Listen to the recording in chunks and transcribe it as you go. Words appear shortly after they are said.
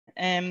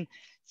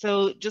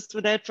So just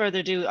without further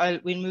ado,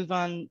 we'll move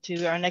on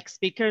to our next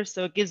speaker.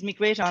 So it gives me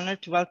great honour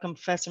to welcome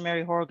Professor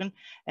Mary Horgan,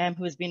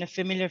 who has been a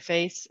familiar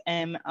face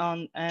and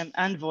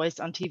voice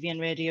on TV and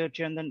radio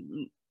during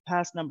the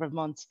past number of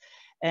months.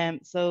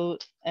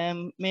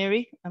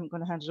 Mary, I'm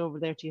going to hand it over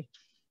there to you.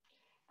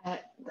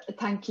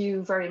 Thank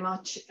you very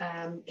much,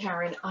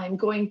 Karen. I'm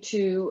going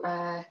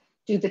to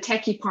do the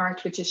techie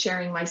part, which is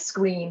sharing my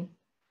screen.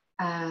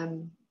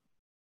 Let's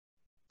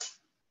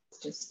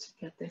just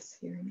get this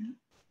here now.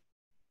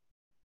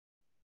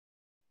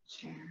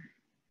 Share.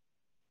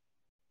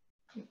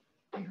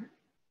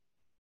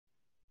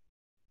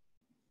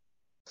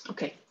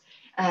 Okay,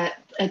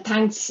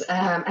 thanks.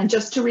 And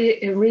just to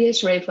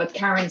reiterate what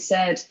Karen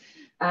said,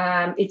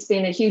 it's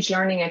been a huge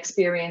learning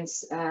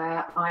experience.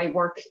 I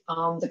work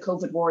on the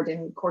COVID ward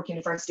in Cork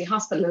University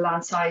Hospital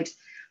alongside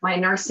my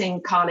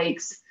nursing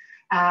colleagues.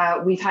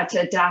 We've had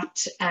to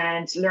adapt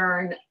and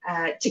learn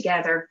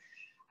together.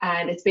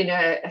 And it's been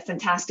a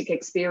fantastic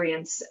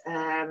experience.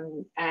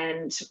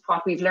 And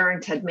what we've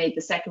learned had made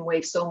the second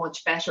wave so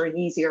much better and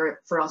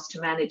easier for us to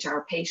manage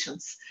our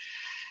patients.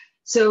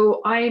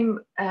 So I'm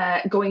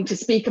going to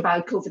speak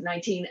about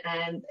COVID-19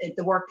 and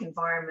the work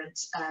environment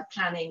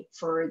planning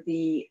for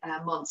the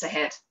months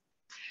ahead.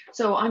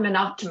 So I'm an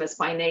optimist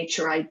by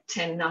nature. I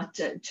tend not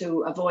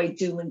to avoid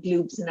doom and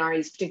gloom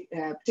scenarios,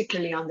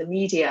 particularly on the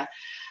media.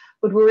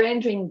 But we're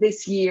entering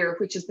this year,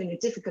 which has been a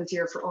difficult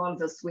year for all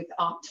of us, with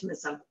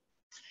optimism.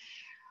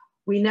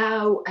 We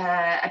now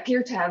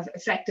appear to have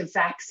effective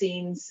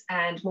vaccines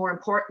and, more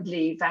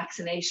importantly,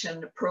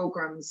 vaccination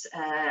programs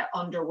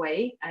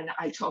underway. And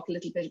I'll talk a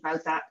little bit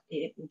about that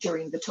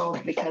during the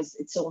talk, because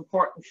it's so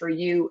important for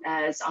you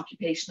as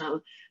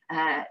occupational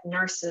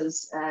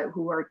nurses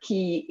who are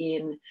key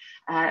in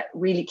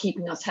really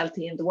keeping us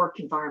healthy in the work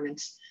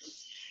environment.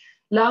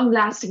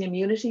 Long-lasting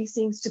immunity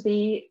seems to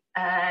be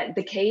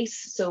the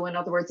case. So in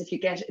other words, if you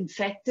get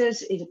infected,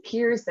 it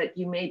appears that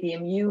you may be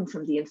immune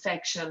from the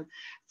infection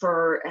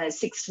for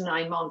 6 to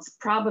 9 months,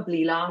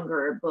 probably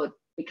longer, but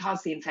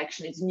because the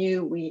infection is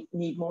new, we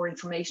need more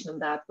information on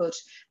that, but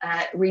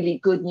really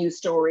good news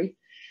story.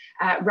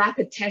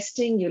 Rapid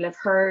testing, you'll have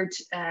heard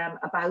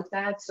about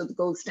that. So the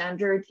gold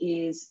standard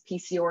is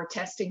PCR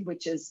testing,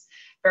 which is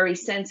very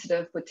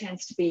sensitive, but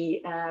tends to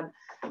be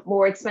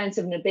more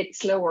expensive and a bit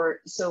slower.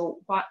 So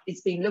what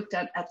is being looked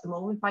at the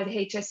moment by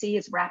the HSE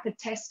is rapid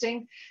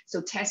testing.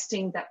 So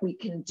testing that we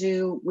can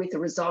do with a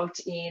result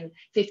in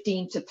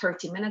 15 to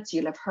 30 minutes.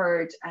 You'll have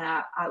heard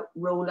a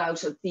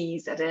rollout of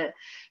these at a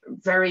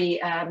very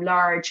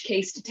large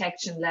case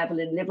detection level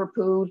in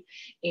Liverpool,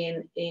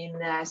 in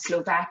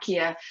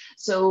Slovakia.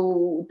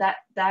 So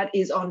that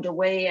is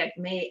underway. It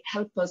may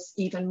help us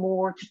even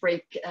more to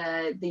break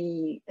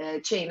the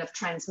chain of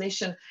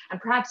transmission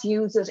and perhaps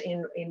use it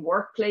in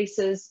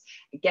workplaces,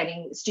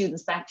 getting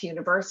students back to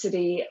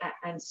university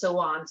and so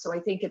on. So I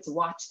think it's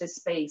watch this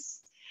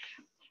space.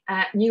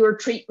 Newer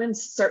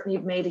treatments certainly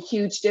have made a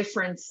huge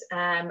difference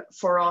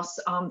for us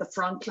on the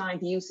front line.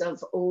 The use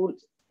of old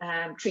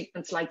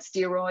treatments like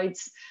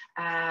steroids,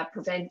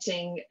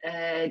 preventing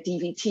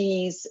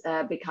DVTs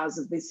because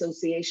of the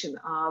association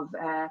of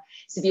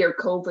severe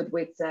COVID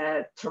with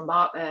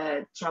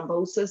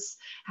thrombosis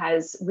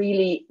has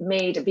really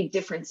made a big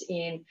difference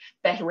in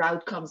better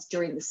outcomes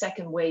during the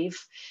second wave.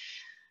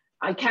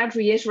 I can't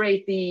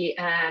reiterate the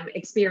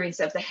experience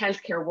of the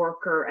healthcare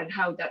worker and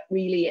how that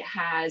really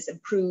has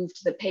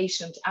improved the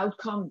patient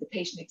outcome, the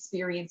patient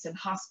experience in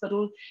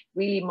hospital.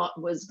 Really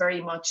was very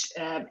much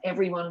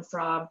everyone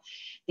from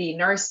the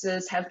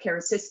nurses, healthcare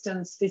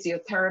assistants,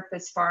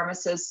 physiotherapists,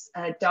 pharmacists,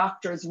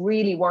 doctors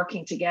really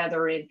working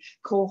together in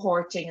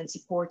cohorting and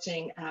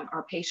supporting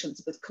our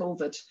patients with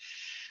COVID.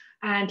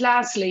 And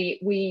lastly,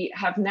 we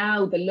have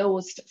now the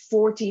lowest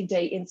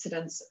 14-day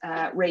incidence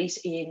rate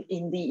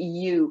in the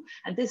EU.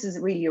 And this is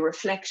really a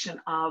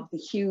reflection of the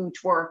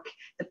huge work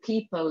the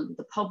people,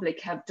 the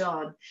public have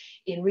done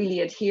in really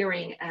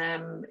adhering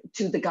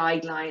to the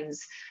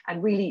guidelines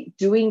and really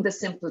doing the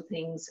simple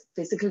things: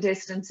 physical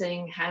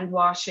distancing, hand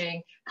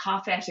washing,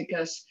 cough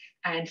etiquette,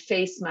 and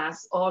face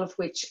masks, all of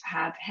which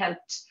have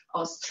helped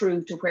us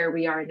through to where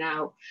we are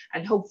now.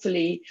 And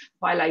hopefully,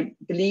 while I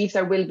believe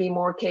there will be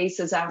more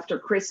cases after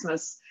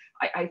Christmas,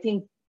 I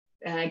think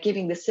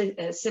giving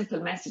the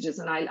simple messages,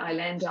 and I'll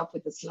end up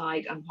with a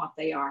slide on what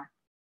they are.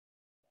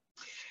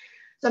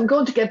 So I'm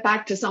going to get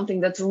back to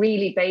something that's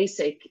really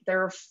basic.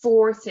 There are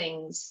 4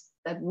 things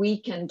that we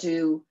can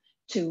do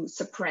to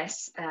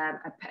suppress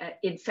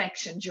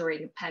infection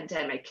during a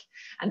pandemic.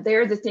 And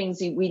they're the things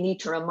we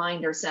need to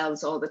remind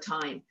ourselves all the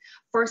time.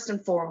 First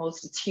and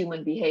foremost, it's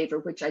human behavior,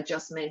 which I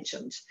just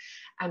mentioned.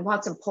 And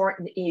what's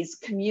important is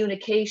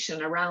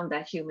communication around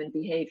that human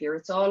behavior.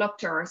 It's all up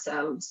to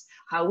ourselves.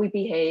 How we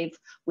behave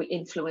will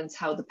influence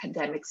how the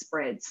pandemic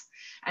spreads.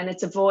 And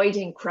it's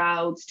avoiding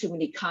crowds, too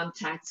many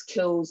contacts,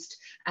 closed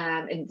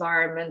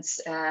environments,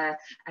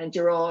 and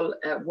you're all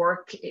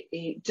work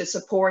to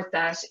support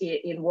that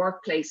in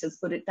workplaces,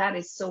 but that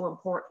is so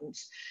important.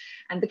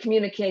 And the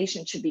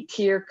communication should be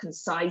clear,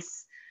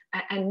 concise,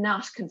 and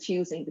not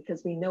confusing,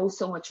 because we know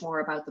so much more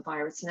about the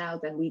virus now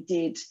than we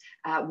did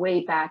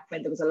way back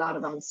when there was a lot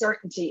of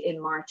uncertainty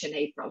in March and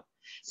April.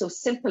 So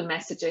simple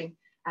messaging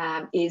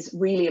is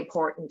really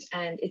important,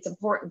 and it's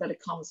important that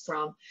it comes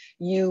from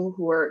you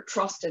who are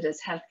trusted as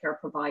healthcare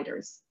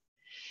providers.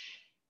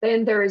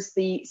 Then there's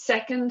the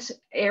second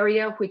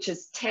area, which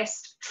is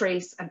test,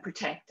 trace, and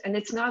protect. And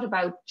it's not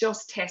about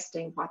just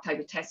testing what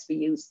type of tests we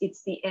use,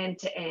 it's the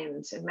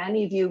end-to-end. And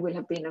many of you will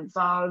have been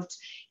involved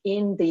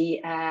in the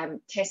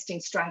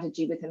testing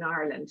strategy within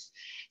Ireland.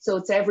 So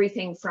it's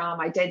everything from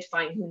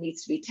identifying who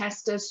needs to be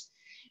tested,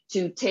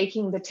 to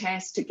taking the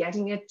test, to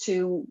getting it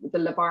to the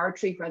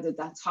laboratory, whether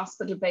that's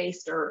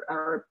hospital-based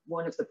or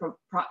one of the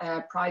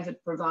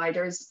private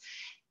providers,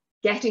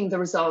 getting the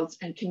results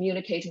and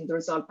communicating the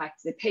result back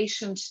to the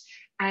patient,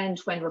 and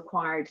when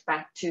required,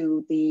 back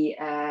to the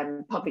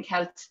public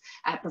health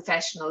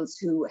professionals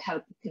who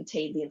help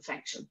contain the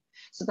infection.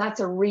 So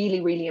that's a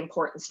really, really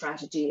important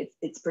strategy.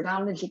 It's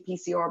predominantly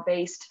PCR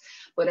based,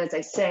 but as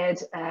I said,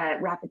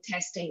 rapid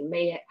testing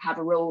may have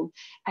a role,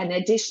 an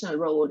additional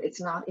role.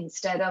 It's not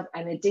instead of,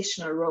 an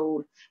additional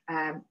role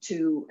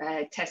to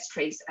test,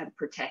 trace, and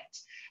protect.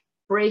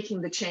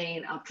 Breaking the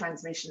chain of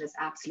transmission is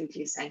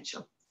absolutely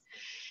essential.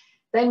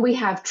 Then we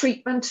have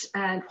treatment,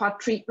 and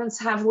what treatments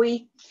have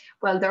we?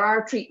 Well, there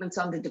are treatments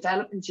under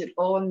development. You'd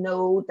all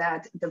know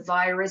that the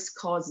virus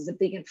causes a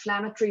big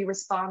inflammatory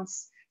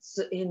response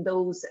in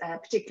those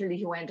particularly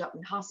who end up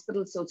in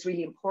hospital. So it's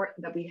really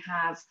important that we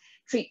have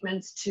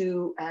treatments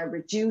to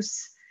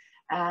reduce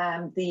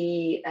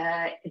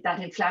that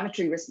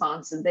inflammatory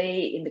response. And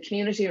they, in the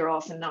community, are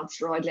often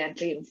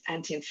non-steroidal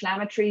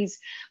anti-inflammatories,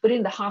 but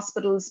in the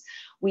hospitals,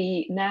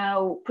 we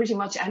now, pretty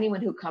much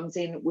anyone who comes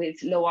in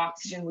with low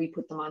oxygen, we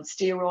put them on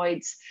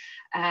steroids.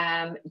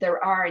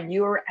 There are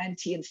newer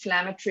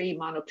anti-inflammatory,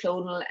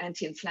 monoclonal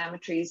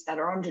anti-inflammatories that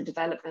are under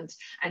development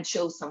and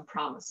show some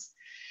promise.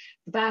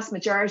 The vast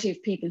majority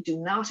of people do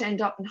not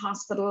end up in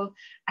hospital,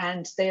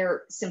 and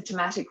their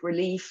symptomatic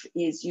relief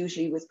is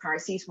usually with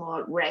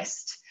paracetamol,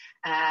 rest,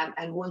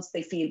 and once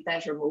they feel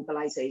better,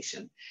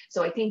 mobilization.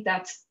 So I think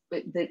that's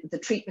the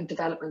treatment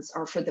developments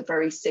are for the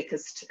very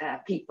sickest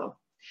people.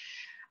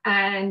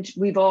 And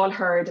we've all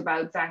heard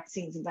about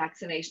vaccines and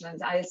vaccination,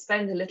 and I'll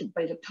spend a little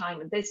bit of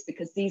time on this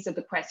because these are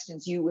the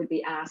questions you will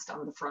be asked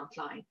on the front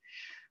line.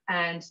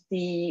 And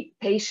the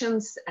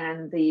patients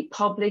and the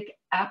public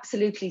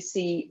absolutely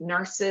see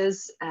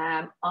nurses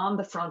on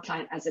the front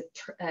line as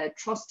a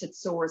trusted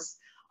source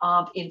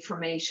of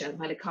information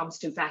when it comes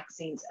to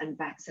vaccines and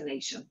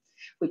vaccination,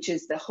 which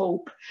is the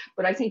hope.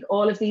 But I think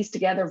all of these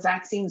together,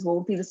 vaccines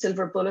won't be the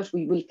silver bullet.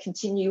 We will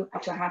continue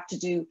to have to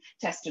do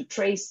test and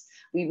trace.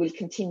 We will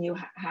continue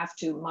have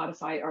to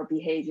modify our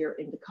behavior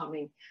in the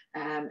coming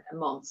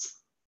months.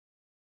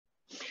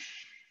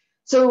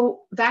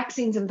 So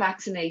vaccines and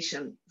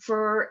vaccination.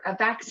 For a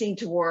vaccine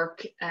to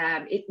work,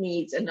 it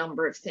needs a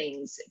number of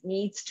things. It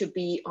needs to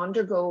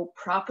undergo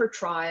proper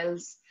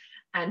trials.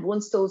 And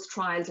once those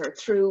trials are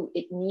through,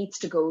 it needs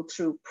to go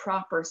through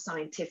proper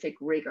scientific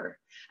rigor.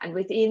 And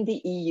within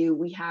the EU,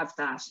 we have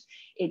that.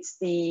 It's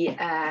the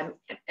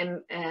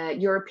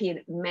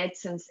European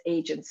Medicines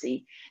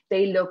Agency.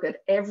 They look at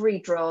every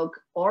drug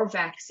or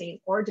vaccine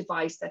or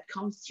device that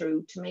comes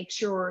through to make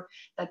sure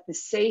that the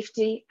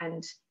safety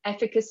and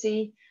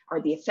efficacy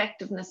or the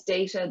effectiveness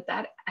data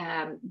that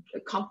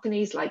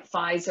companies like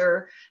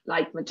Pfizer,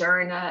 like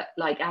Moderna,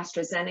 like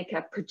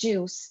AstraZeneca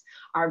produce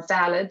are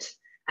valid,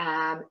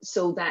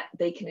 so that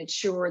they can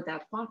ensure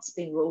that what's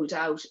been rolled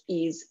out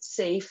is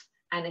safe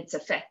and it's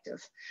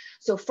effective.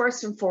 So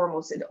first and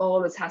foremost, it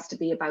always has to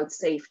be about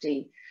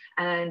safety,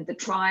 and the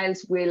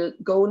trials will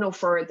go no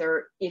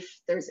further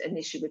if there's an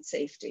issue with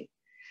safety.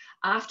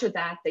 After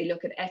that, they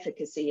look at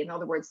efficacy, in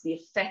other words, the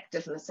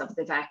effectiveness of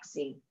the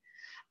vaccine.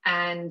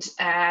 And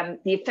the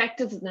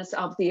effectiveness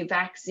of the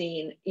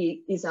vaccine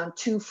is on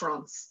two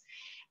fronts.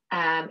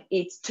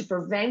 It's to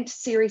prevent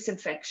serious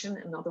infection,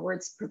 in other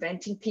words,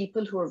 preventing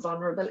people who are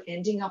vulnerable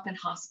ending up in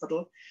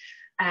hospital.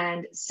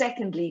 And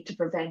secondly, to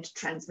prevent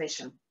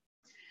transmission.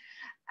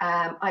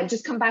 I'll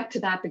just come back to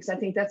that because I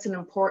think that's an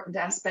important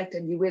aspect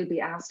and you will be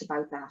asked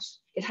about that.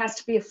 It has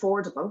to be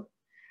affordable.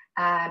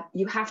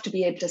 You have to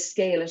be able to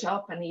scale it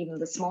up. And even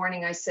this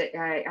morning, I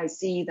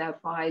see that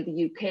while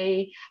the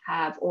UK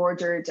have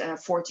ordered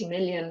 40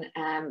 million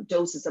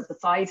doses of the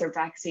Pfizer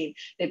vaccine,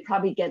 they'd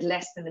probably get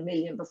less than 1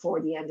 million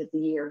before the end of the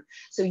year.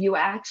 So you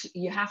have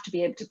to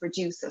be able to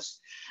produce it.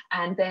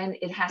 And then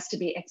it has to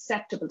be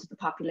acceptable to the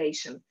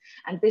population.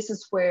 And this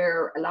is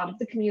where a lot of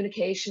the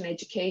communication,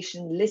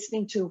 education,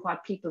 listening to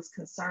what people's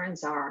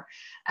concerns are,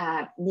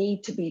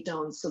 need to be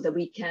done so that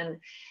we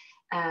can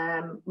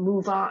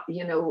move on,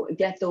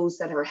 get those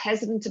that are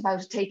hesitant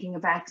about taking a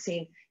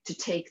vaccine to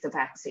take the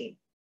vaccine.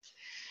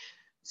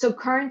 So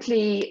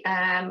currently,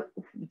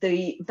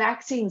 the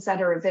vaccines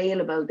that are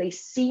available, they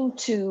seem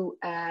to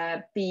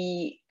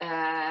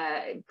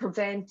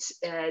prevent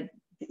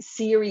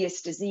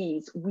serious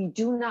disease. We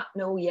do not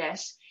know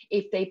yet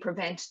if they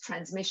prevent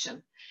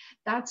transmission.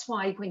 That's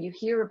why when you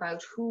hear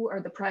about who are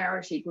the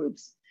priority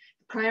groups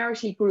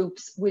priority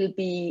groups will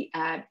be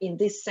in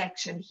this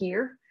section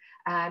here,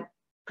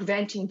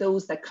 preventing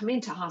those that come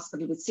into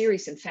hospital with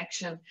serious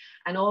infection,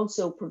 and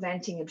also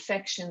preventing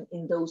infection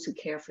in those who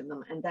care for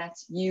them. And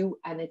that's you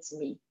and it's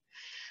me.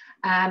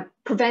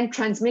 Prevent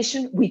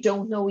transmission, we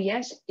don't know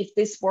yet. If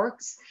this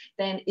works,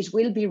 then it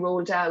will be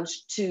rolled out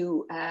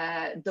to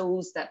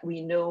those that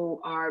we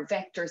know are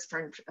vectors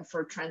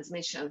for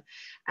transmission.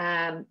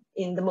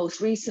 In the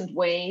most recent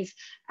wave,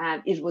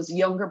 it was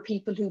younger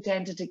people who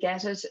tended to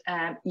get it,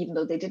 even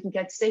though they didn't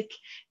get sick,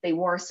 they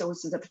were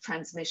sources of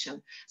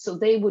transmission. So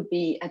they would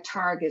be a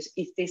target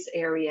if this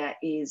area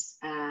is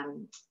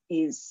the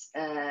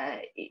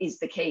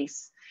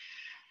case.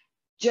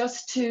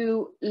 Just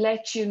to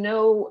let you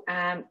know,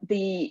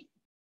 the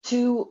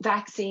two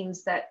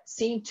vaccines that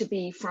seem to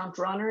be front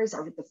runners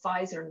are with the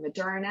Pfizer and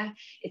Moderna.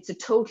 It's a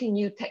totally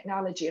new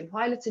technology, and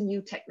while it's a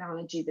new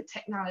technology, the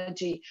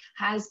technology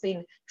has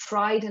been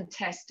tried and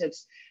tested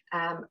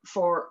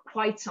for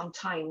quite some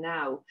time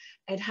now.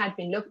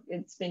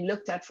 It's been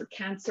looked at for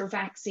cancer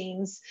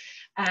vaccines.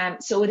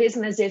 So it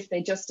isn't as if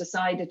they just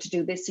decided to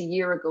do this a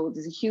year ago.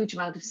 There's a huge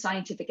amount of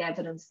scientific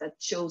evidence that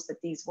shows that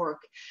these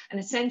work.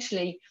 And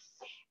essentially,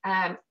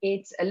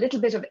 it's a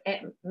little bit of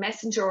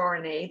messenger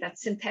RNA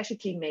that's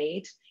synthetically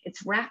made.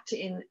 It's wrapped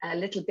in a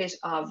little bit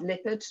of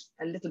lipid,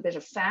 a little bit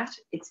of fat.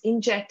 It's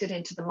injected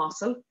into the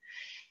muscle.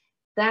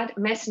 That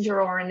messenger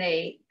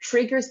RNA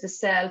triggers the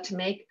cell to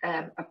make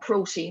a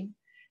protein.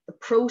 The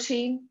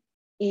protein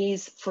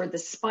is for the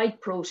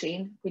spike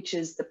protein, which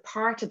is the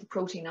part of the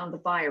protein on the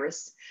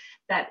virus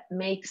that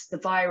makes the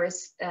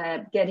virus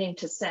get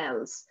into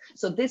cells.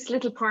 So this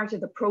little part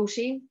of the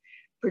protein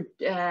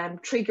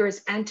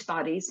triggers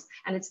antibodies,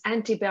 and it's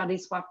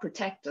antibodies what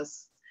protect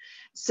us.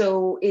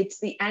 So it's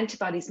the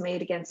antibodies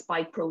made against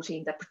spike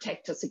protein that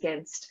protect us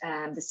against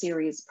the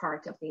serious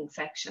part of the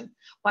infection.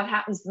 What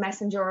happens to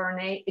messenger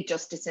RNA? It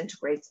just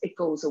disintegrates, it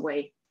goes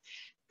away.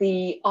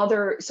 The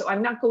other, so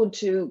I'm not going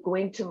to go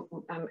into,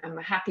 I'm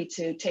happy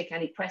to take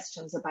any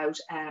questions about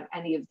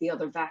any of the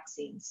other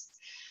vaccines.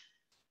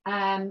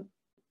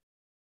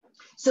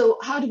 So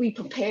how do we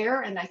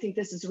prepare? And I think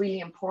this is really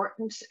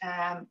important,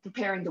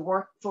 preparing the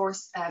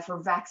workforce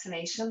for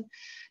vaccination.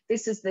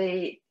 This is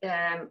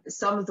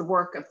some of the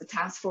work of the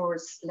task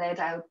force led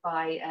out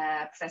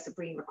by Professor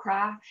Breen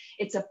McCrath.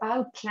 It's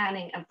about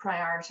planning and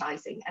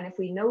prioritizing. And if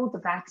we know the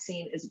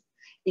vaccine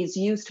is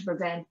used to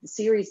prevent the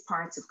serious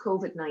parts of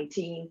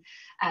COVID-19,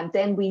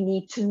 then we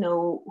need to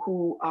know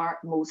who are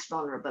most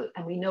vulnerable,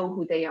 and we know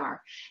who they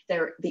are.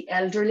 They're the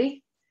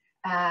elderly,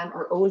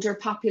 or older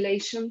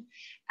population.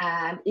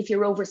 If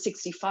you're over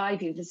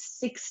 65, you have a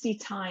 60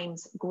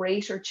 times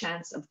greater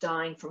chance of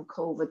dying from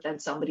COVID than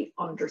somebody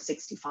under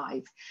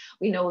 65.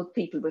 We know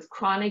people with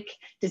chronic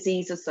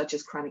diseases such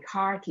as chronic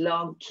heart,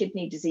 lung,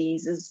 kidney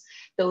diseases,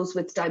 those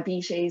with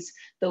diabetes,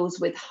 those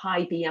with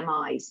high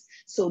BMIs.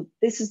 So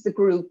this is the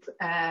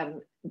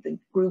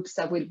groups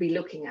that we'll be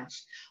looking at.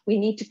 We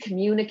need to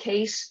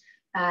communicate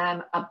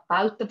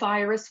about the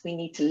virus. We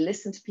need to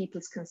listen to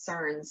people's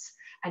concerns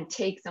and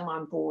take them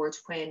on board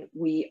when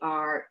we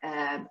are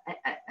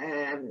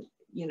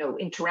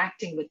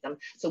interacting with them.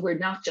 So we're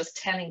not just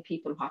telling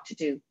people what to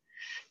do.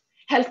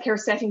 Healthcare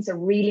settings are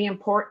really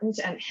important,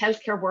 and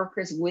healthcare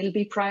workers will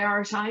be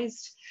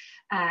prioritized,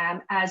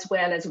 as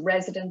well as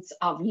residents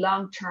of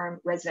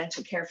long-term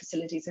residential care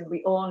facilities. And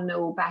we all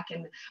know back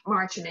in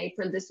March and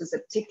April, this was a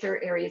particular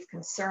area of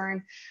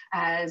concern,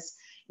 as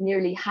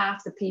nearly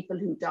half the people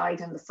who died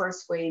in the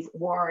first wave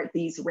were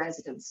these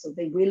residents, so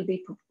they will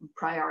be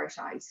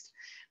prioritized.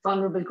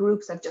 Vulnerable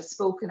groups I've just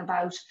spoken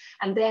about,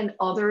 and then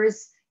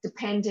others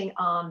depending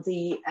on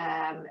the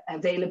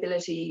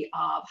availability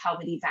of how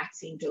many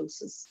vaccine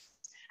doses.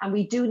 And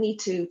we do need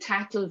to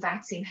tackle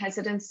vaccine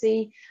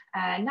hesitancy,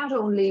 not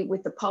only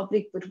with the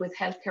public, but with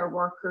healthcare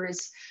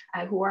workers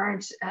who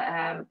aren't,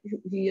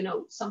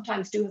 who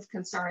sometimes do have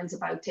concerns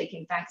about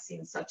taking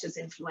vaccines such as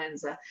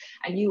influenza.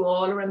 And you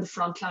all are on the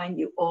front line,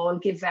 you all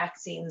give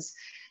vaccines.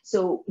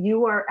 So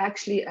you are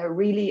actually a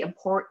really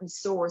important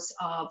source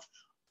of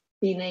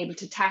being able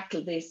to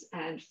tackle this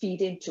and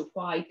feed into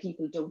why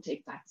people don't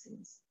take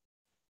vaccines.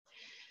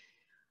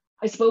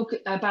 I spoke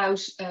about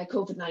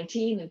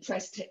COVID-19 and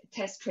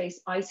test,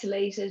 trace,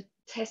 isolated.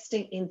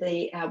 Testing in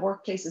the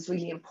workplace is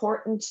really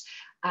important.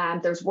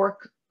 There's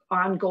work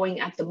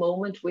ongoing at the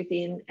moment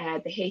within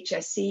the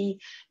HSE,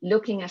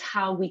 looking at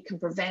how we can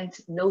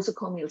prevent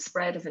nosocomial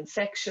spread of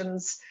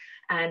infections.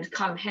 And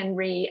Colin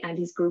Henry and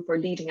his group are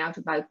leading out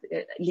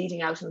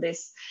on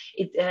this.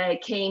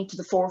 It came to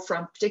the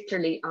forefront,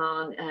 particularly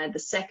on the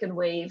second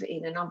wave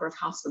in a number of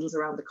hospitals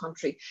around the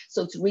country.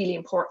 So it's really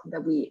important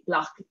that we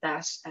block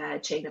that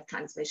chain of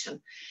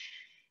transmission.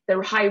 There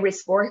are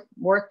high-risk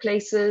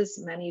workplaces.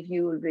 Many of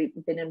you have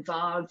been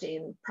involved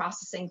in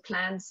processing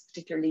plants,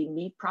 particularly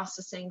meat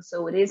processing.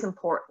 So it is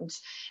important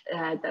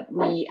that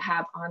we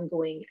have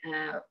ongoing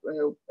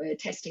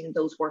testing in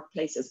those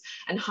workplaces.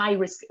 And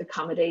high-risk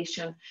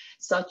accommodation,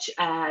 such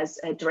as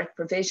direct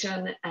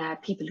provision,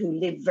 people who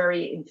live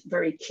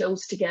very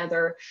close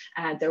together.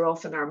 They're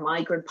often our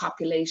migrant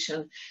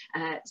population.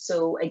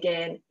 So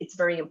again, it's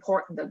very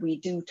important that we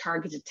do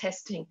targeted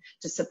testing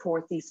to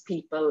support these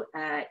people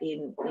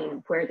in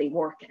where they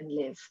work and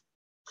live.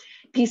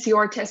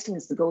 PCR testing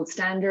is the gold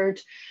standard.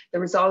 The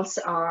results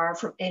are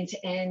from end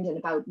to end in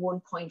about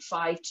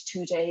 1.5 to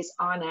 2 days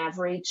on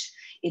average.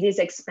 It is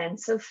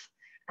expensive.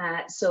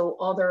 So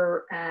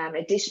other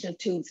additional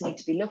tools need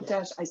to be looked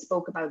at. I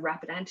spoke about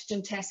rapid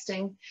antigen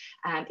testing.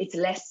 It's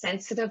less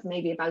sensitive,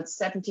 maybe about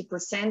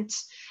 70%,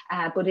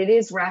 but it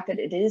is rapid,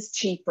 it is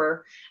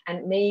cheaper,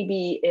 and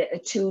maybe a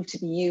tool to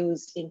be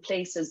used in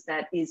places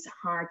that is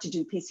hard to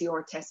do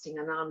PCR testing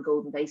on an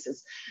ongoing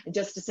basis. And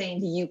just to say,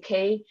 in the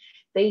UK,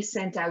 they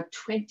sent out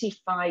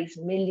 25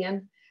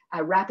 million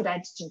rapid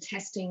antigen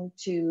testing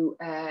to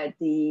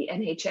the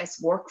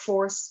NHS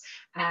workforce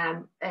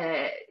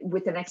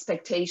with an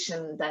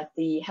expectation that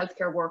the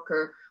healthcare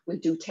worker will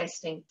do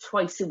testing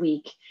twice a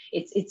week.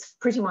 It's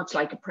pretty much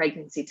like a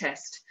pregnancy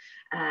test.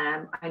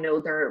 I know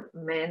there are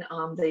men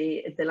on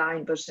the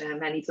line, but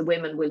many of the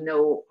women will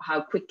know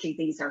how quickly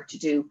these are to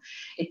do.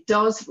 It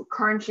does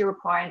currently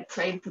require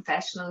trained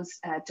professionals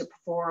to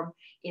perform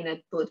in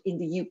it, but in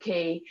the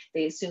UK,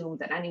 they assume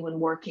that anyone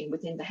working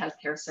within the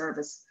healthcare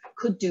service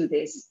could do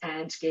this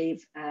and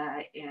gave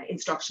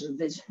instructional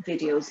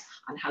videos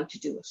on how to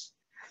do it.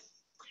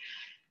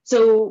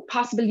 So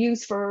possible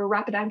use for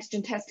rapid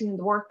antigen testing in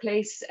the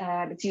workplace.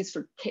 It's used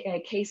for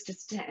case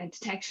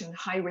detection,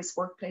 high-risk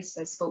workplaces.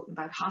 I've spoken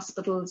about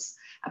hospitals,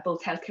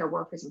 both healthcare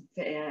workers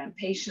and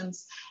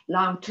patients,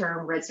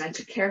 long-term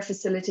residential care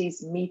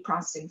facilities, meat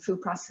processing,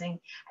 food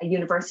processing,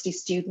 university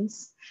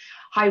students,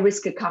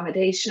 high-risk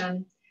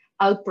accommodation,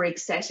 outbreak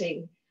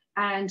setting,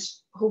 and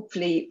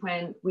hopefully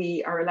when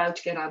we are allowed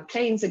to get on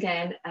planes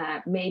again,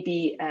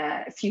 maybe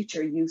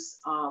future use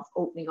of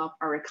opening up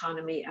our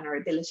economy and our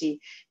ability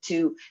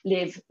to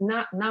live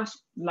not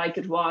like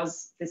it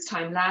was this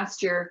time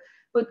last year,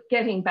 but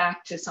getting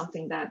back to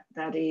something that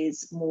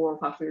is more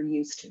what we're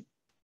used to.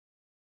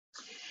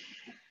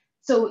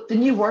 So the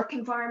new work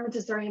environment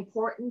is very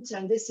important,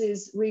 and this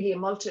is really a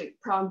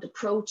multi-pronged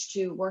approach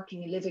to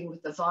working and living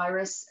with the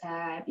virus.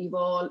 You've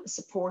all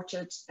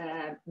supported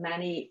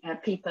many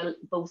people,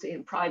 both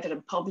in private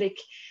and public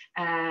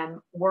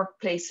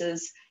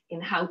workplaces,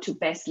 in how to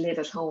best live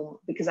at home,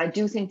 because I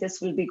do think this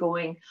will be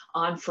going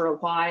on for a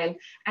while,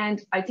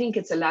 and I think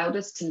it's allowed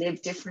us to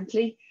live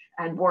differently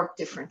and work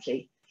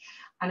differently.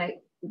 And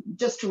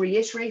just to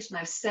reiterate, and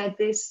I've said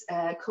this,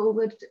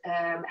 COVID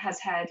has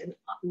had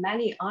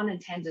many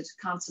unintended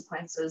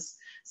consequences,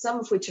 some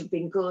of which have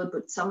been good,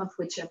 but some of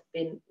which have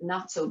been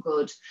not so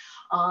good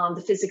on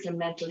the physical and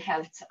mental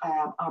health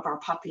of our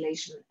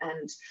population.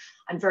 And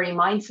I'm very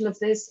mindful of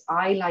this.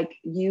 I, like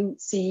you,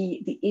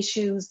 see the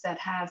issues that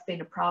have been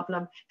a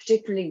problem,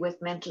 particularly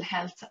with mental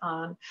health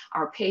on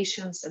our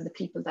patients and the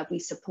people that we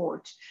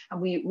support.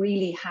 And we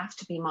really have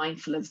to be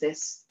mindful of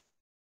this.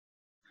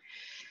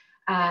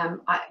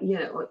 You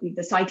know,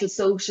 the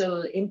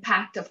psychosocial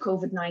impact of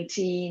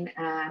COVID-19,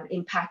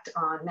 impact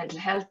on mental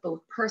health,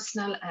 both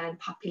personal and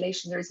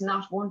population. There is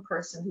not one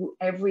person who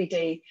every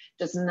day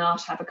does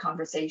not have a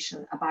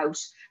conversation about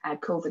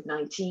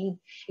COVID-19.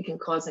 It can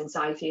cause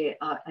anxiety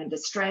and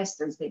distress.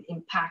 There's been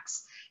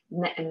impacts,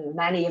 and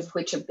many of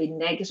which have been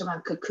negative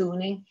on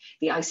cocooning,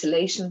 the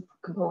isolation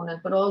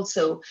component, but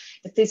also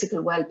the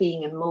physical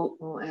well-being and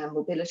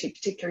mobility,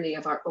 particularly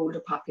of our older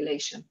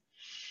population.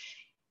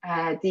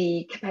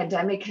 The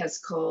pandemic has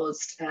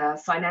caused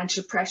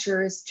financial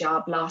pressures,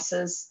 job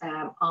losses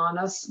on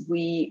us.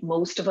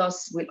 Most of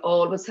us will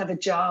always have a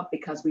job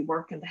because we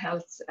work in the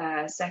health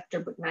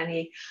sector, but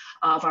many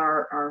of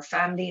our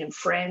family and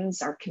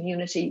friends, our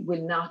community,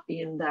 will not be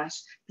in that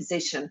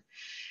position.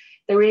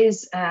 There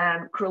is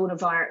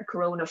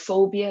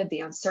coronaphobia,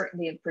 the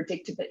uncertainty and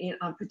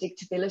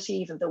unpredictability,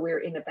 even though we're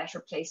in a better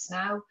place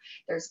now.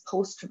 There's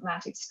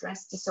post-traumatic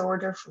stress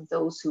disorder from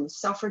those who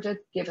suffered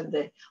it, given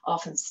the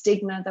often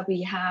stigma that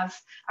we have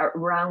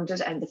around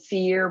it and the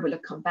fear, will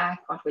it come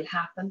back, what will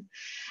happen?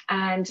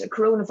 And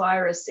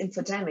coronavirus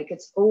infodemic,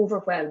 it's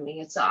overwhelming,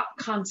 it's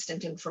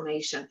constant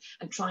information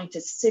and trying to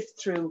sift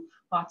through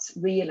what's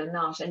real and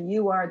not. And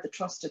you are the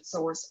trusted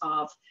source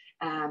of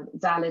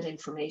valid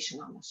information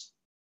on it.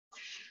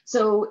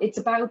 So it's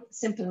about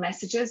simple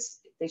messages.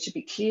 They should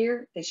be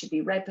clear, they should be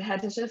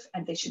repetitive,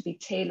 and they should be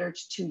tailored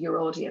to your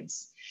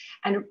audience.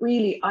 And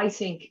really, I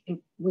think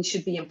we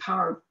should be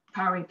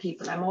empowering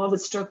people. I'm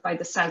always struck by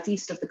the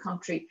southeast of the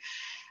country.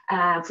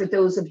 For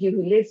those of you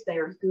who live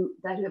there,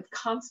 that have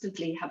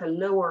constantly have a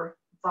lower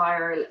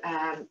viral,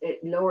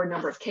 lower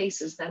number of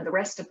cases than the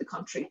rest of the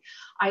country.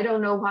 I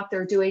don't know what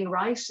they're doing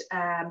right,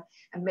 and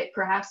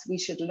perhaps we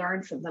should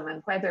learn from them,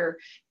 and whether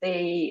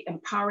they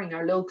empowering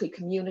our local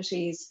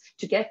communities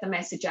to get the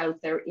message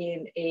out there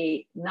in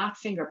a not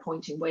finger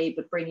pointing way,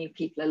 but bringing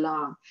people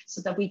along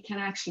so that we can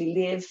actually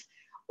live,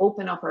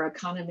 open up our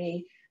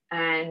economy,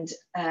 and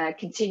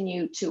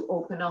continue to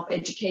open up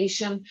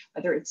education,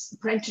 whether it's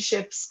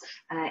apprenticeships,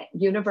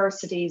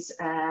 universities,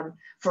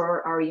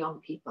 for our young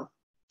people.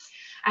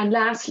 And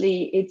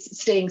lastly, it's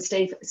staying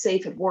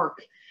safe at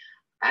work.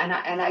 And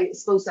I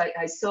suppose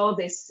I saw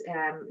this,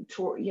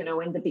 you know,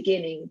 in the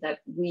beginning, that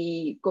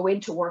we go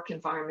into work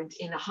environment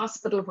in a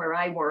hospital where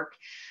I work,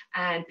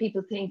 and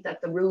people think that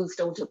the rules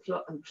don't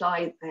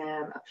apply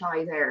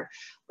there.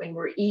 When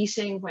we're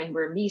eating, when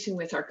we're meeting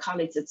with our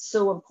colleagues, it's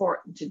so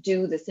important to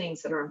do the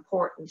things that are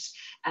important,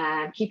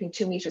 keeping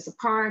 2 meters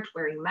apart,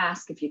 wearing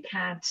masks if you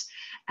can't,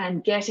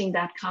 and getting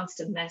that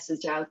constant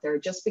message out there.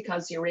 Just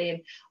because you're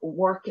in a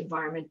work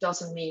environment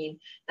doesn't mean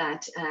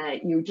that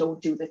you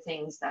don't do the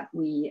things that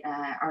we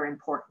are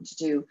important to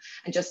do.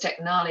 And just to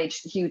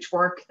acknowledge the huge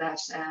work that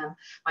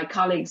my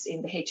colleagues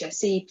in the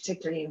HSE,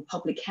 particularly in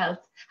public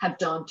health, have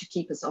done to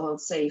keep us all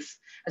safe,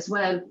 as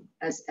well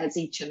as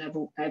each and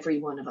every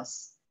one of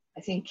us.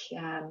 I think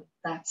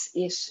that's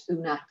it,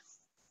 Una.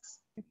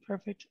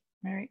 Perfect,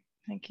 Mary,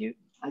 thank you.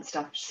 I'll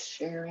stop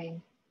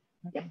sharing.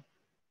 Okay.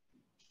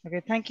 Yeah.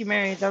 Okay, thank you,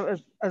 Mary. That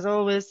was, as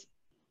always,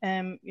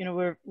 you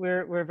know,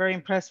 we're very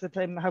impressed with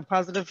how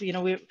positive. You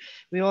know,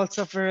 we all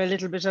suffer a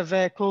little bit of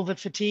COVID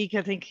fatigue,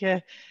 I think.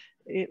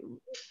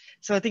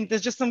 So I think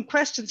there's just some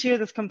questions here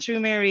that's come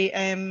through, Mary.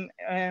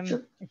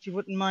 Sure. If you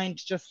wouldn't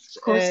mind, just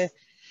of course.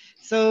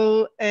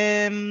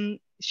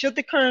 Should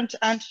the current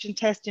antigen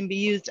testing be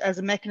used as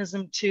a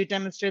mechanism to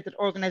demonstrate that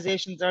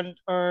organisations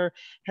or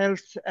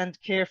health and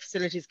care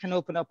facilities can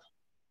open up?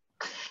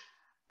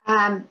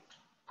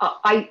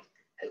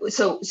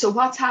 So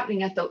what's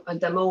happening at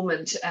the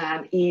moment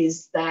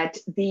is that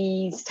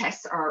these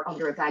tests are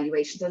under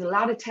evaluation. There's a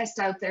lot of tests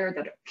out there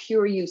that are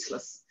pure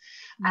useless.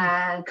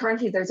 And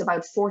currently there's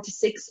about 4 to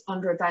 6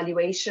 under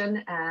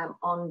evaluation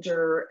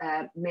under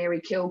Mary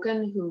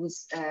Keoghan,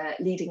 who's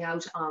leading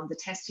out on the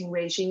testing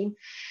regime.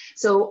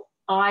 So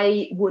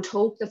I would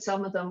hope that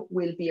some of them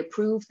will be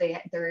approved.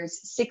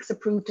 There's 6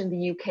 approved in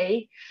the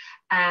UK.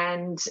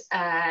 And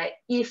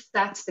if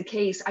that's the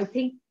case, I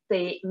think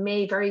they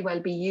may very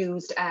well be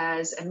used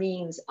as a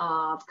means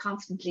of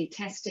constantly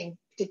testing,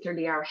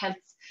 particularly our health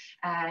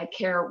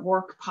care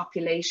work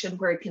population,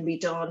 where it can be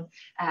done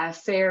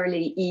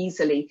fairly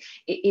easily.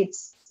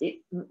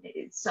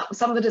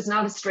 Some of it is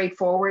not as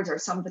straightforward, or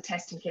some of the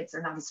testing kits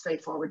are not as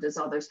straightforward as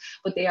others,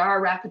 but they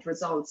are rapid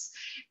results.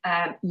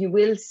 You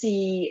will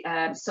see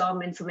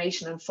some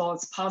information on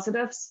false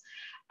positives.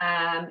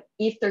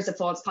 If there's a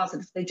false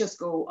positive, they just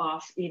go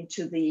off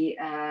into the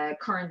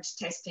current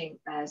testing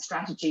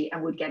strategy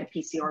and would get a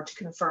PCR to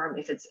confirm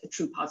if it's a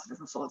true positive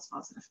or false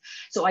positive.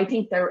 So I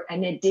think they're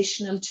an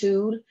additional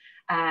tool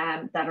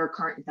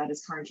that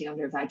is currently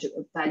under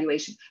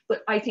evaluation,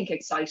 but I think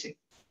exciting.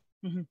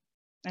 Mm-hmm.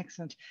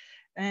 Excellent.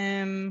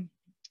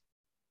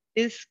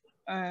 Is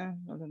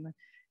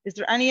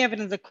there any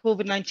evidence that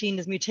COVID-19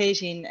 is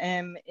mutating?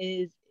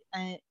 Is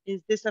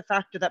this a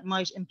factor that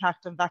might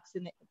impact on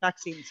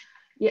vaccines?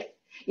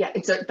 Yeah,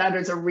 that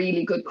is a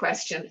really good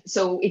question.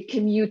 So it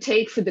can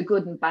mutate for the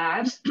good and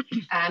bad,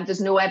 and there's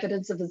no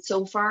evidence of it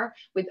so far.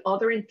 With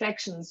other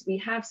infections, we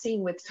have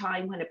seen with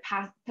time when it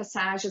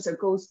passages or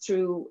goes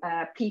through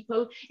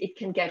people, it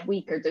can get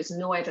weaker. There's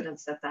no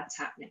evidence that that's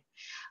happening.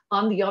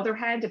 On the other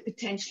hand, it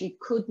potentially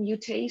could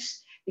mutate,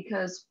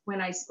 because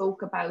when I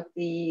spoke about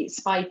the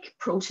spike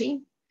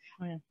protein,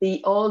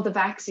 all the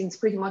vaccines,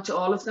 pretty much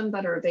all of them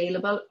that are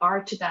available,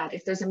 are to that.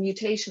 If there's a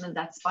mutation in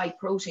that spike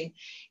protein,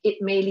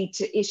 it may lead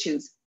to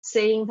issues.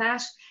 Saying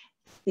that,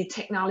 the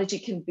technology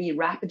can be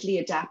rapidly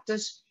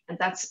adapted, and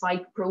that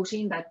spike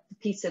protein, that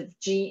piece of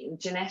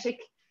genetic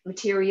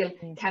material,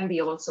 can be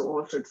also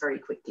altered very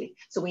quickly.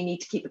 So we need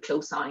to keep a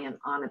close eye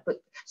on it.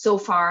 But so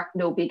far,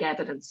 no big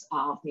evidence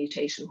of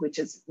mutation, which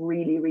is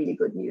really, really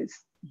good news.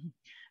 Mm-hmm.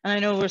 And I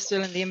know we're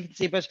still in the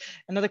infancy, but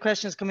another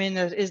question has come in: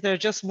 is there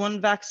just one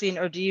vaccine,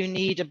 or do you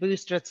need a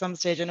booster at some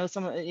stage? I know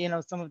some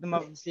of them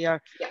obviously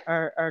are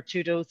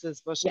 2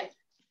 doses, but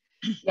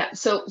yeah.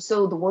 So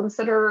the ones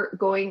that are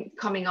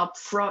coming up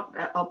front,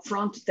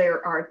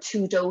 there are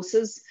 2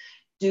 doses.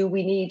 Do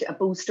we need a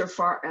booster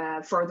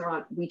further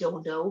on? We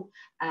don't know.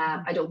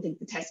 I don't think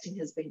the testing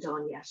has been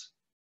done yet.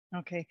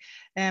 Okay,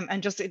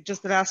 and just the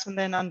last one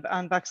then on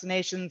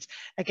vaccinations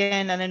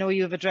again, and I know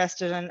you've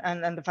addressed it,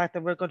 and the fact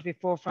that we're going to be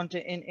forefront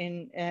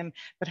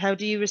but how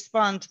do you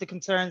respond to the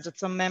concerns that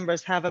some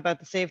members have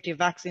about the safety of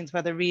vaccines,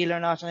 whether real or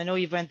not? And I know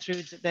you've went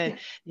through the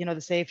the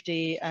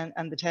safety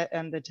and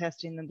the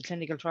testing and the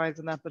clinical trials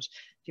and that, but do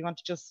you want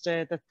to just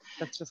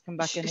let's just come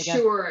back in again?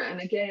 Sure,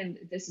 and again,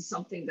 this is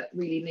something that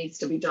really needs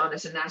to be done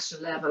at a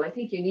national level. I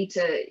think you need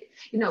to,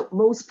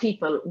 most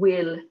people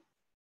will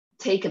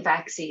take a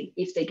vaccine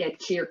if they get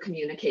clear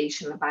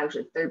communication about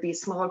it. There'll be a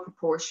small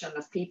proportion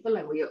of people,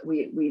 and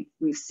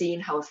we've seen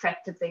how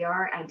effective they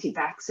are,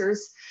 anti-vaxxers.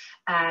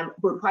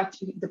 But what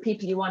the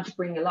people you want to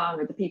bring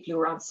along are the people who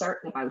are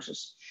uncertain about it.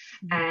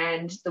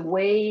 And the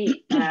way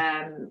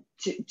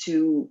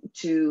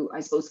to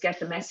I suppose get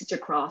the message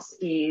across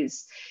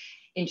is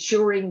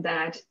ensuring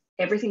that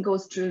everything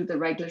goes through the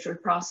regulatory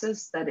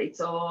process, that it's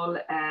all,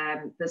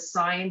 the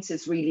science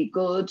is really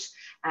good,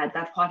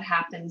 that what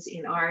happens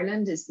in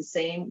Ireland is the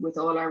same with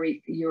all our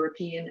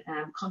European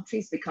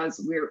countries, because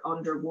we're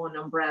under one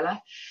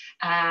umbrella,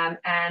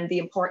 and the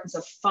importance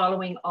of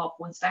following up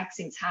once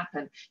vaccines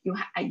happen.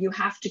 You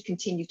have to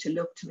continue to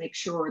look to make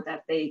sure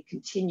that they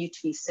continue to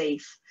be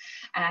safe,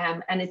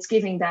 and it's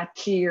giving that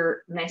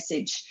clear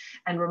message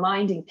and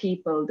reminding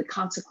people the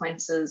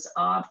consequences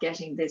of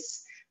getting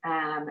this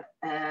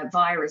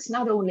virus,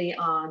 not only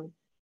on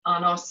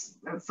us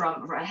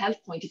from a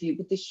health point of view,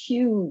 but the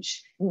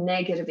huge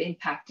negative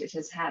impact it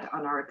has had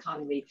on our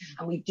economy.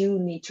 And we do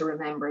need to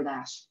remember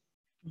that.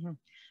 And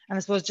I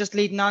suppose just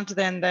leading on to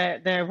then,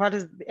 what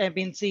has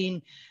been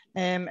seen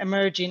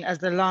emerging as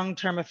the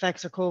long-term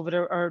effects of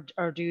COVID,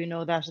 or do you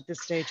know that at this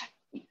stage?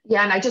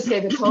 Yeah, and I just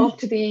gave a talk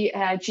to the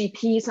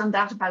GPs on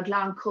that about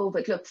long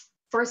COVID. Look,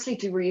 firstly,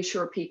 to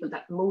reassure people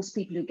that most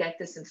people who get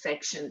this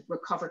infection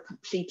recover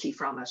completely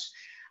from it.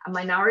 A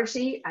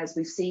minority, as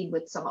we've seen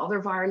with some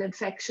other viral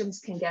infections,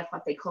 can get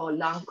what they call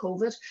long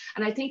COVID.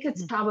 And I think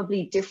it's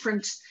probably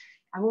different,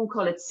 I won't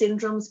call it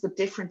syndromes, but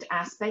different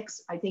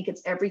aspects. I think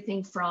it's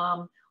everything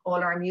from all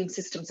our immune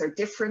systems are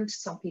different.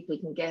 Some people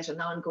can get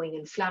an ongoing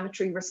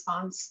inflammatory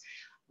response,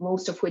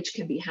 most of which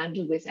can be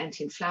handled with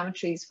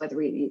anti-inflammatories,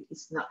 whether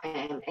it's not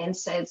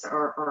NSAIDs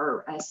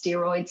or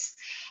steroids.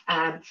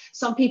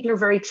 Some people are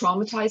very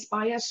traumatized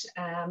by it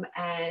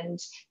and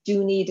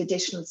do need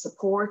additional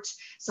support.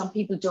 Some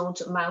people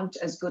don't mount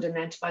as good an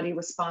antibody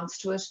response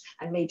to it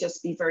and may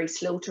just be very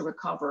slow to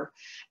recover.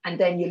 And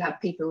then you'll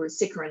have people who are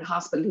sicker in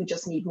hospital who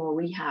just need more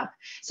rehab.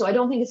 So I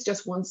don't think it's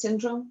just one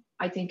syndrome.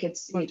 I think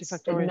it's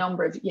a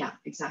number of, yeah,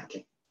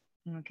 exactly.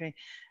 Okay.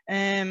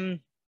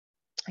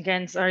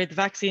 Again, sorry, the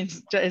vaccine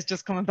is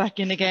just coming back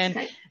in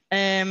again.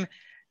 Okay.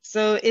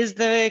 So is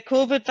the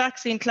COVID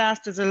vaccine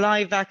classed as a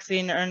live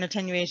vaccine or an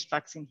attenuated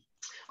vaccine?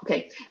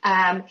 Okay,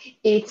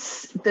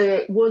 it's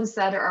the ones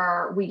that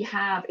are,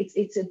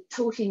 it's a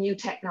totally new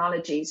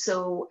technology.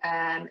 So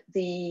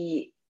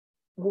the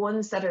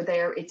ones that are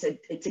there, it's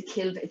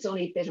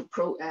only a bit of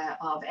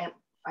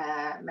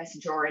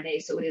messenger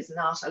RNA, so it is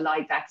not a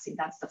live vaccine.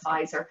 That's the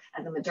Pfizer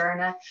and the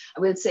Moderna. I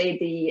will say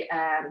the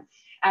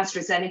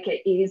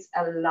AstraZeneca is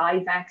a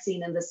live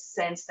vaccine in the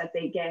sense that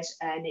they get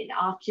an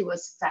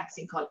innocuous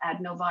vaccine called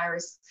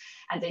adenovirus,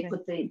 and they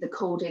put the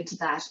code into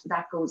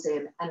that goes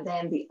in. And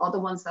then the other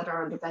ones that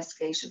are under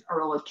investigation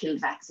are all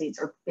killed vaccines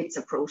or bits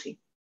of protein.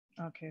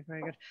 Okay,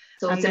 very good.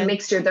 So it's a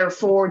mixture. There are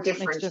 4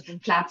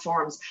 different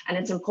platforms, and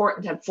it's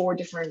important to have 4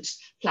 different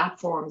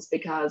platforms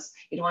because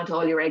you don't want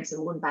all your eggs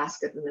in one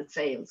basket and it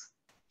fails.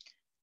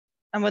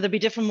 And will there be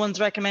different ones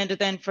recommended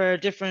then for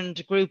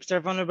different groups or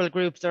vulnerable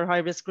groups or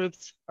high-risk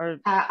groups? Or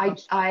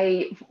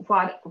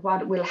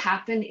what will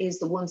happen is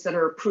the ones that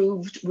are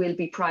approved will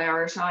be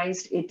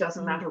prioritized. It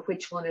doesn't matter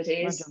which one it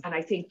is. And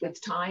I think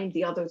with time,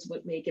 the others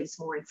may give us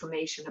more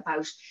information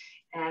about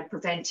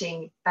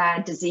preventing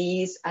bad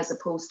disease as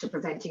opposed to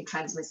preventing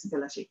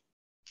transmissibility.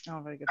 Oh,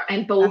 very good.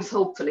 And both,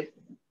 hopefully.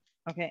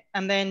 Okay.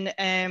 And then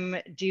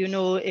do you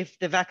know if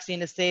the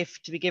vaccine is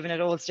safe to be given at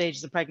all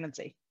stages of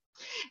pregnancy?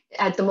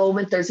 At the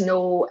moment, there's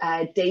no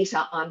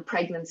data on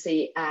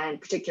pregnancy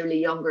and particularly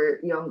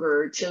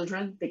younger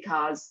children,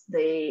 because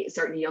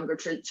certainly younger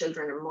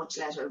children are much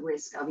less at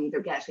risk of either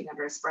getting it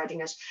or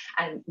spreading it.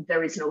 And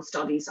there is no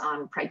studies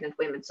on pregnant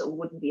women, so it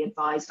wouldn't be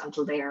advised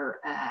until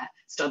their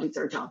studies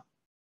are done.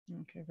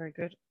 Okay, very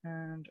good.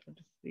 And I'll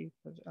just see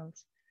what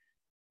else.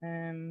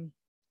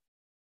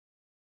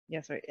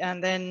 Yeah, sorry.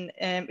 And then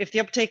if the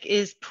uptake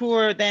is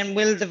poor, then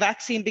will the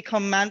vaccine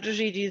become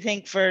mandatory, do you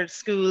think, for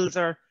schools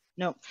or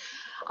no?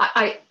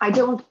 I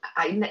don't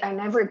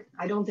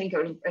think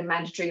a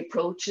mandatory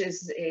approach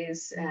is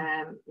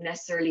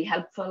necessarily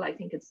helpful. I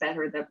think it's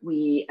better that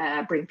we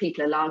bring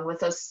people along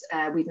with us.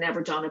 We've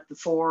never done it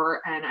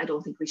before, and I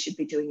don't think we should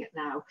be doing it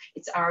now.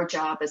 It's our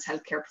job as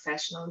healthcare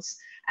professionals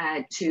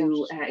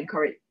to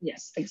encourage.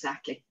 Yes,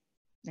 exactly.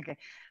 Okay.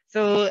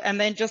 So, and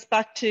then just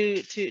back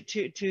to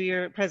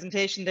your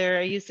presentation there,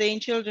 are you saying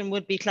children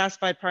would be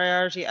classified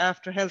priority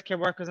after healthcare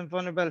workers and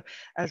vulnerable,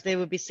 as they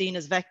would be seen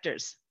as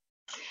vectors?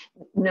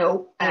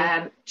 No,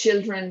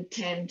 children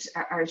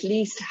are at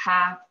least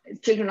half,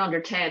 children under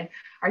 10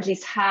 are at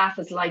least half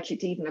as likely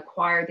to even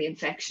acquire the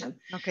infection.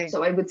 Okay.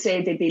 So I would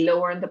say they'd be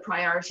lower in the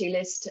priority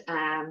list.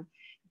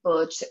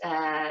 But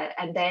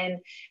and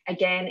then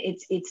again,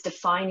 it's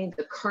defining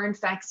the current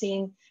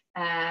vaccine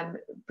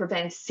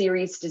prevents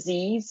serious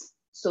disease.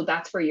 So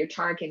that's where you're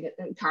targeting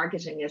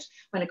it.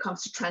 When it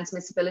comes to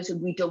transmissibility,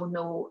 we don't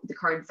know the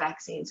current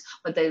vaccines,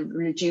 but they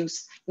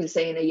reduce, we'll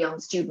say, in a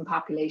young student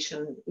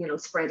population,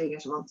 spreading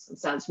it amongst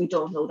themselves. We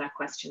don't know that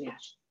question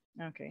yet.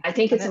 Okay. I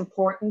think it's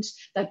important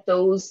that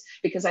those,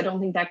 because I don't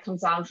think that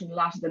comes out in a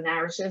lot of the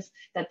narrative,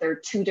 that there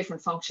are two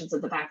different functions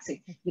of the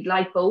vaccine. You'd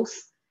like both,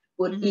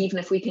 but even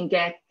if we can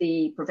get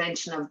the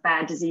prevention of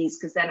bad disease,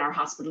 because then our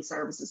hospital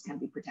services can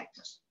be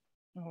protected.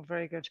 Oh,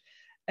 very good.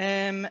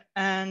 And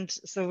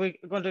so we're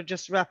going to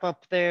just wrap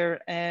up there.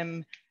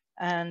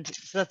 And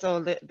so that's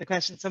all the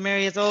questions. So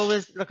Mary, as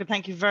always, look,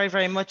 thank you very,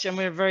 very much. And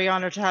we're very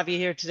honoured to have you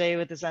here today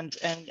with us and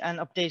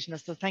updating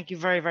us. So thank you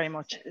very, very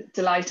much.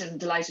 Delighted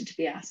to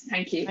be asked.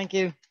 Thank you. Thank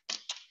you.